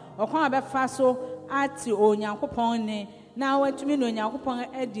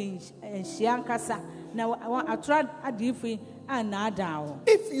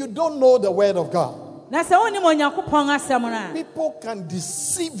you don't know the word of God, people can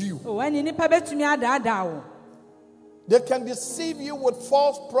deceive you. They can deceive you with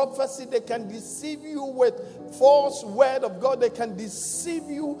false prophecy. They can deceive you with false word of God. They can deceive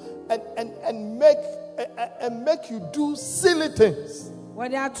you and make you do silly things.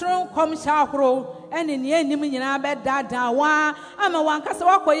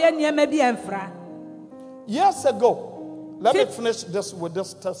 Years ago, let me finish this with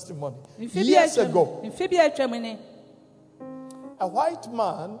this testimony. Years ago, a white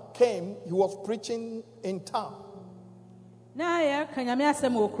man came, he was preaching in town. A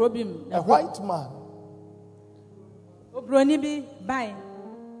white man.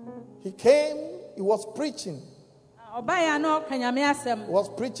 He came, he was preaching. He was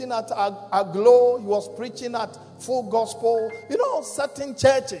preaching at Aglo, he was preaching at Full Gospel, certain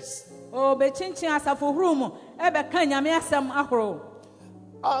churches. And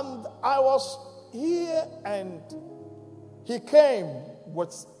I was here, and he came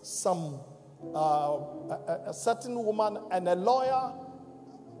with some a certain woman and a lawyer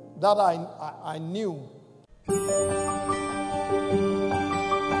that I knew.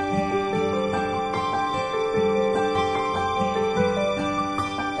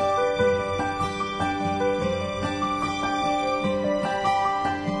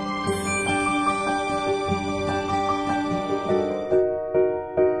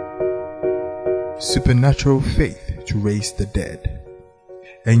 Supernatural faith to raise the dead.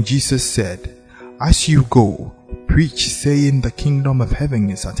 And Jesus said, "As you go, preach, saying the kingdom of heaven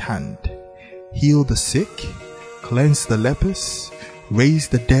is at hand. Heal the sick, cleanse the lepers, raise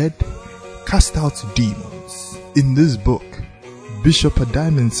the dead, cast out demons." In this book, Bishop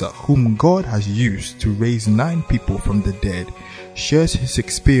Adaimensa, whom God has used to raise 9 people from the dead, shares his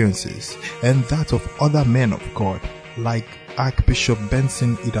experiences and that of other men of God, like Archbishop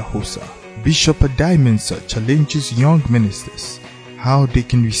Benson Idahosa. Bishop Adaimensa challenges young ministers how they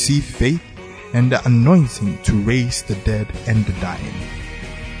can receive faith and the anointing to raise the dead and the dying.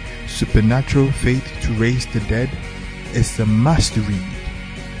 Supernatural Faith to Raise the Dead is a must read.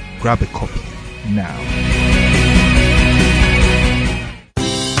 Grab a copy now.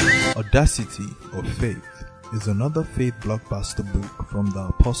 Audacity of Faith is another faith blockbuster book from the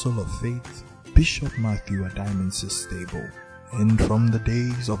Apostle of Faith, Bishop Matthew Adaimensa's stable. And from the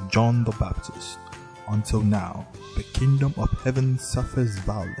days of John the Baptist until now, the kingdom of heaven suffers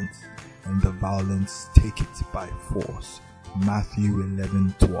violence, and the violence take it by force. Matthew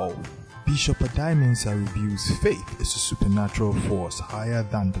 11:12. Bishop Adaimensa reviews faith is a supernatural force higher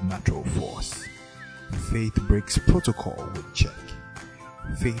than the natural force. Faith breaks protocol with check.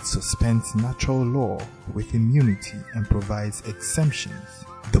 Faith suspends natural law with immunity and provides exemptions.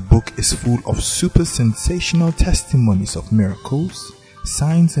 The book is full of super sensational testimonies of miracles,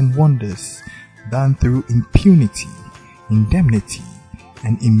 signs and wonders done through impunity, indemnity,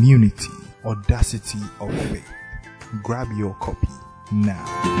 and immunity. Audacity of Faith. Grab your copy now.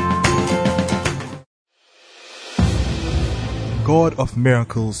 God of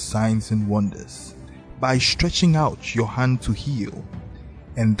miracles, signs and wonders, by stretching out your hand to heal,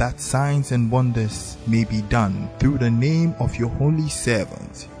 and that signs and wonders may be done through the name of your holy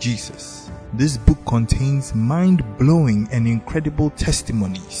servant, Jesus. This book contains mind-blowing and incredible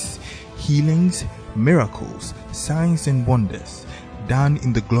testimonies, healings, miracles, signs and wonders done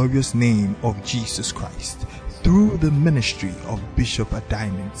in the glorious name of Jesus Christ through the ministry of Bishop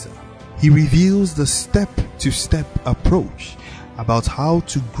Adaimensa. He reveals the step-to-step approach about how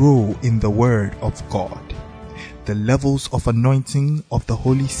to grow in the Word of God, the levels of anointing of the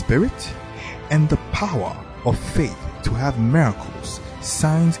Holy Spirit, and the power of faith to have miracles,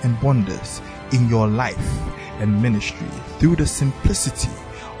 signs, and wonders in your life and ministry through the simplicity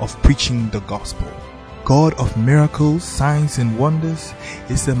of preaching the gospel. God of miracles, signs, and wonders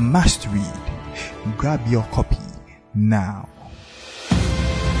is a must read. Grab your copy now.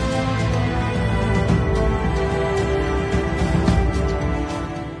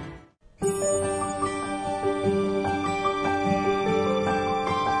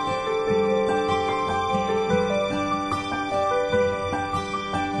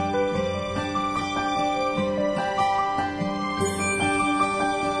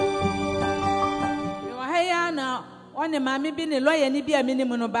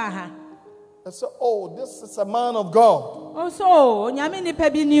 I said, oh, this is a man of God.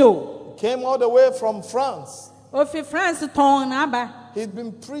 Came all the way from France. He'd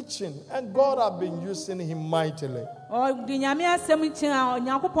been preaching, and God had been using him mightily. And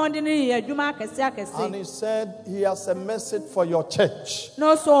he said he has a message for your church.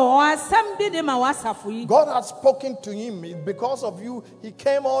 God has spoken to him. Because of you, he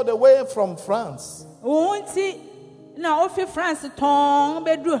came all the way from France. And he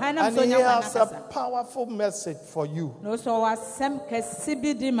has a powerful message for you. So I said,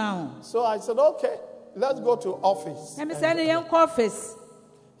 okay, let's go to office.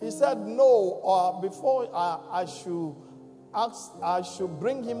 He said, no, before I should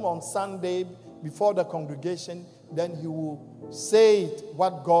bring him on Sunday before the congregation, then he will say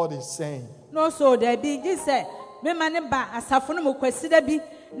what God is saying. No, so there be this say, me mane ba asafo no kwesi da bi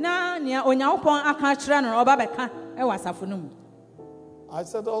na nia onyankopon aka kire no oba beka e wa asafo no mu. I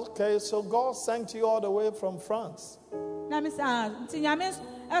said, okay, so God sent you all the way from France. Na me say, nti nyame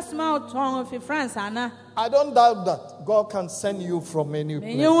asma oton fi France ana. I don't doubt that God can send you from any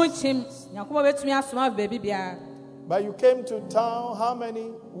place. Me yu chim, nyankopon betumi asoma baby bia. But you came to town how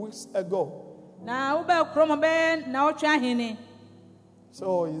many weeks ago? Na wo ba kromo be na wo twa hene.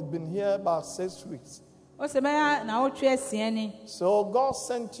 So he's been here about 6 weeks. So God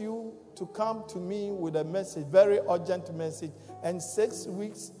sent you to come to me with a message, very urgent message. And 6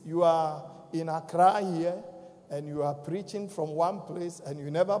 weeks you are in Accra here, and you are preaching from one place, and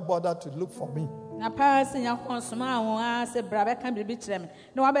you never bother to look for me.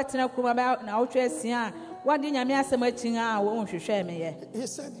 He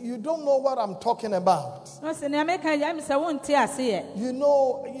said, you don't know what I'm talking about. You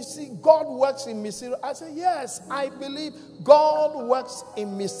know, you see, God works in mysterious. I said, yes, I believe God works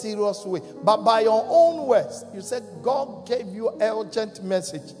in mysterious way. But by your own words, you said God gave you an urgent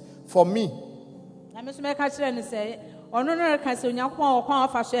message for me.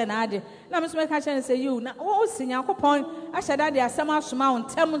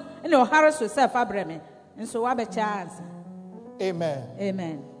 Amen.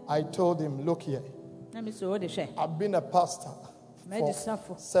 Amen. I told him, look here. I've been a pastor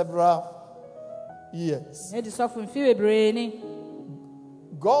for several years.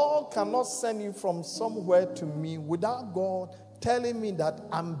 God cannot send you from somewhere to me without God telling me that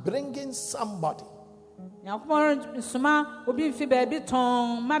I'm bringing somebody. So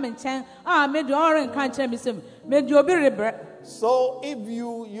if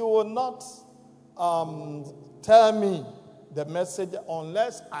you will not tell me the message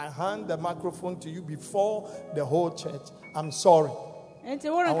unless I hand the microphone to you before the whole church, I'm sorry. I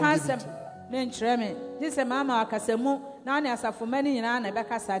won't give it to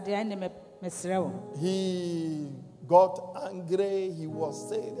you. He got angry. He was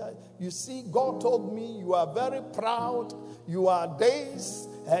saying that, you see, God told me you are very proud, you are this,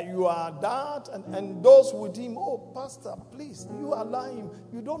 you are that, and those with him, oh, pastor, please, you allow him.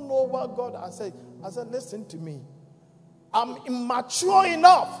 You don't know what God. I said, listen to me. I'm immature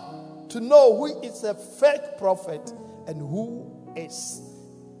enough to know who is a fake prophet and who is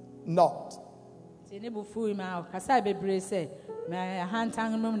not. You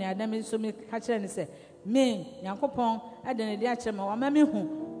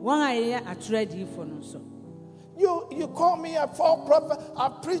call me a false prophet.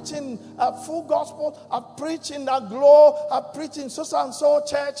 I'm preaching a full gospel. I'm preaching a glow. I'm preaching so and so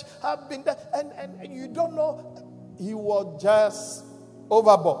church. I've been there, and you don't know. He was just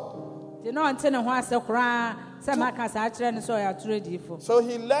overboard. So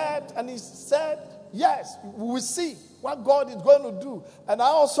he led and he said, yes, we will see what God is going to do. And I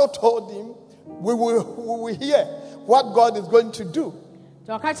also told him, we will hear what God is going to do.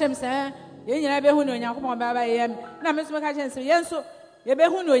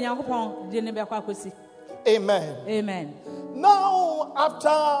 Amen. Amen. Now, after,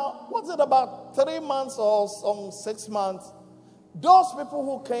 was it about 3 months or some 6 months, those people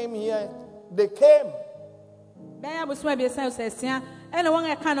who came here they came. bɛyɛ abosom abiɛsa sɛ asia ɛna wɔn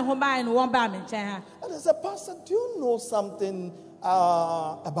ɛka ne ho baeɛ no wɔn baa me nkyɛn ha. And I said, Pastor, do you know something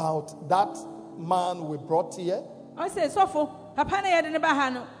about that man we brought here? ɔsɛ sɔfo papa na yɛde ne ba ha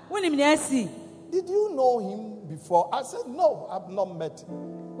no wonim nea asi. Did you know him before? I said, no, I've not met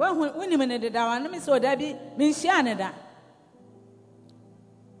him. wonim ne deda wa no me sɛ ɔda bi menhyia ne da.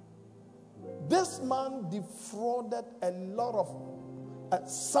 This man defrauded a lot of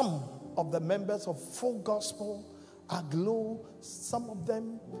some of the members of Full Gospel, Aglo, some of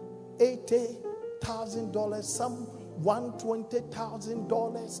them $80,000, some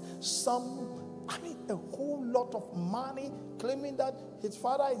 $120,000, some, I mean, a whole lot of money, claiming that his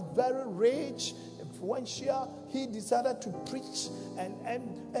father is very rich. When he decided to preach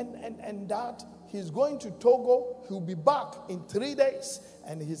and that he's going to Togo, he'll be back in 3 days,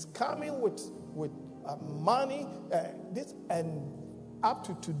 and he's coming with money, this and up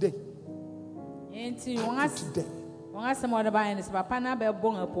to today. Up to today. wɔn asɛm wɔde baeɛ no sɛ papa no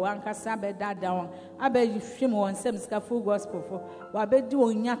abɛbɔ apo ankasa abɛdada wɔn abɛhwim wɔn nsɛm sika Full Gospel fo wɔabɛdi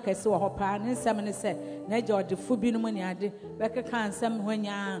wɔn nya kɛse wɔ hɔ paa ne nsɛm ne sɛ n'agya ɔdefo binom ne ade bɛkeka nsɛm hɔ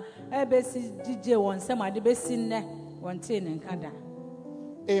nyaa ɛbɛsi gyigye wɔn nsɛm ade bɛsi nnɛ wɔn tee ne nka da.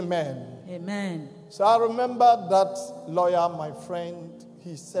 Amen. Amen. So I remember that lawyer, my friend,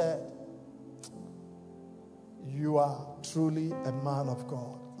 he said, you are truly a man of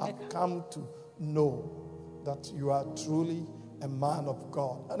God. I've come to know that you are truly a man of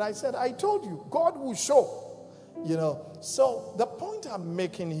God. And I said, I told you, God will show. So the point I'm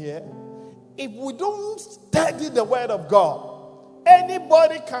making here, if we don't study the word of God,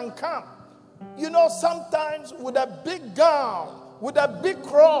 anybody can come. Sometimes with a big gown, with a big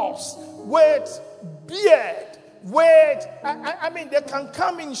cross, with beard, I mean, they can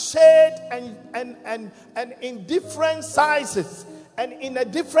come in shade and in different sizes and in a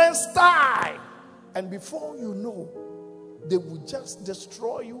different style. And before you know, they will just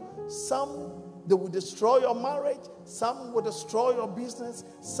destroy you. Some, they will destroy your marriage. Some will destroy your business.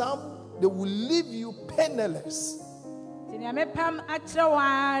 Some, they will leave you penniless.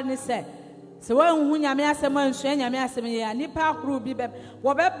 So when nyame asɛm ansua nyame asɛm yɛ nipa ahoro bi bɛ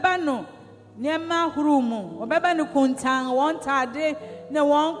wɔbɛba no nneɛma ahoro mu wɔbɛba no kontan wɔn tade ne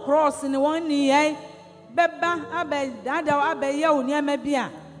wɔn cross ne wɔn niyɛ bɛba abɛdada abɛyɛ wo nneɛma bi a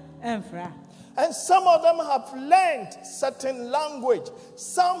ɛmfra. And some of them have learned certain language.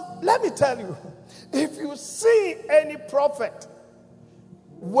 Some, let me tell you, if you see any prophet,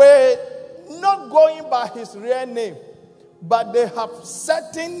 we're not going by his real name, but they have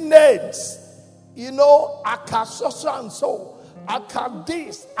certain names. Akasoso and so,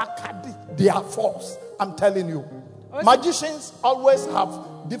 Akadis, Akadi, they are false. I'm telling you. Magicians always have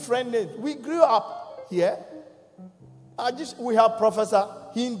different names. We grew up here. We have Professor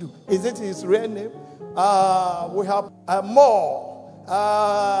Hindu. Is it his real name? We have More.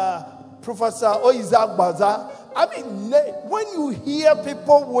 Professor Oizak Baza. I mean, when you hear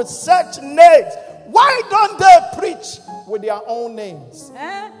people with such names, why don't they preach with their own names?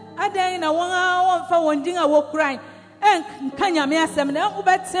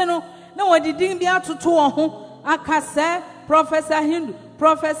 Professor Hindu,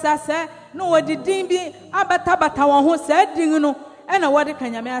 Professor say, no, what did Dimbi Abatabata who said, Dinguno, and a word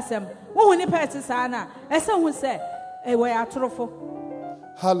can you asem? Who ni Persana, as someone said, a way out truthful.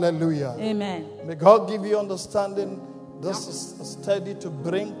 Hallelujah. Amen. May God give you understanding. This is a study to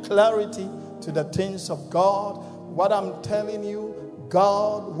bring clarity to the things of God. What I'm telling you,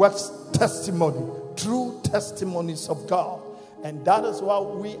 God works testimony, true testimonies of God. And that is why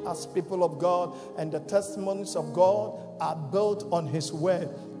we as people of God and the testimonies of God are built on his word.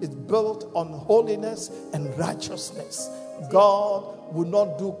 It's built on holiness and righteousness. God will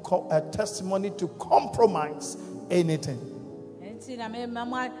not do a testimony to compromise anything.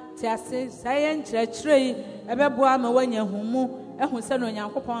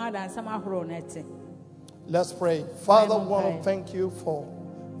 Let's pray. Father, we want to thank you for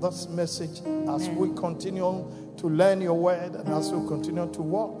this message as we continue to learn your word and as we continue to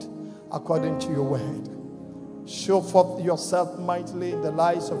walk according to your word. Show forth yourself mightily in the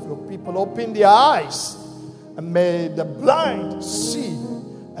lives of your people. Open their eyes and may the blind see,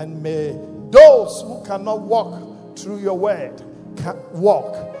 and may those who cannot walk through your word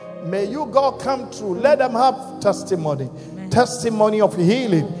walk. May you, God, come through. Let them have testimony. Amen. Testimony of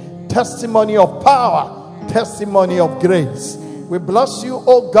healing, testimony of power, testimony of grace. We bless you,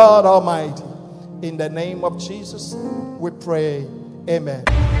 O God Almighty. In the name of Jesus, we pray. Amen.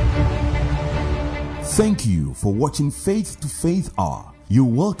 Thank you for watching Faith to Faith Hour. You're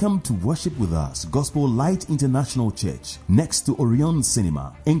welcome to worship with us, Gospel Light International Church, next to Orion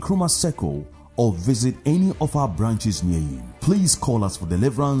Cinema, in Nkrumah Circle, or visit any of our branches near you. Please call us for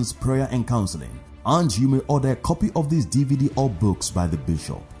deliverance, prayer, and counseling. And you may order a copy of this DVD or books by the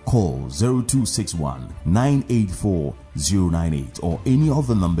Bishop. Call 0261 984 098 or any of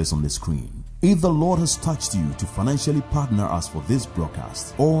the numbers on the screen. If the Lord has touched you to financially partner us for this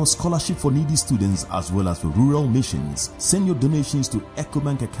broadcast or scholarship for needy students as well as for rural missions, send your donations to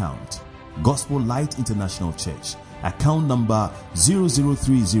EcoBank account, Gospel Light International Church, account number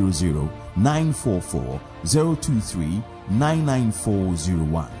 00300 944 023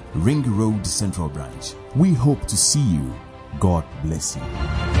 99401, Ring Road Central Branch. We hope to see you. God bless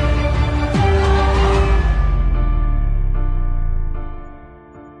you.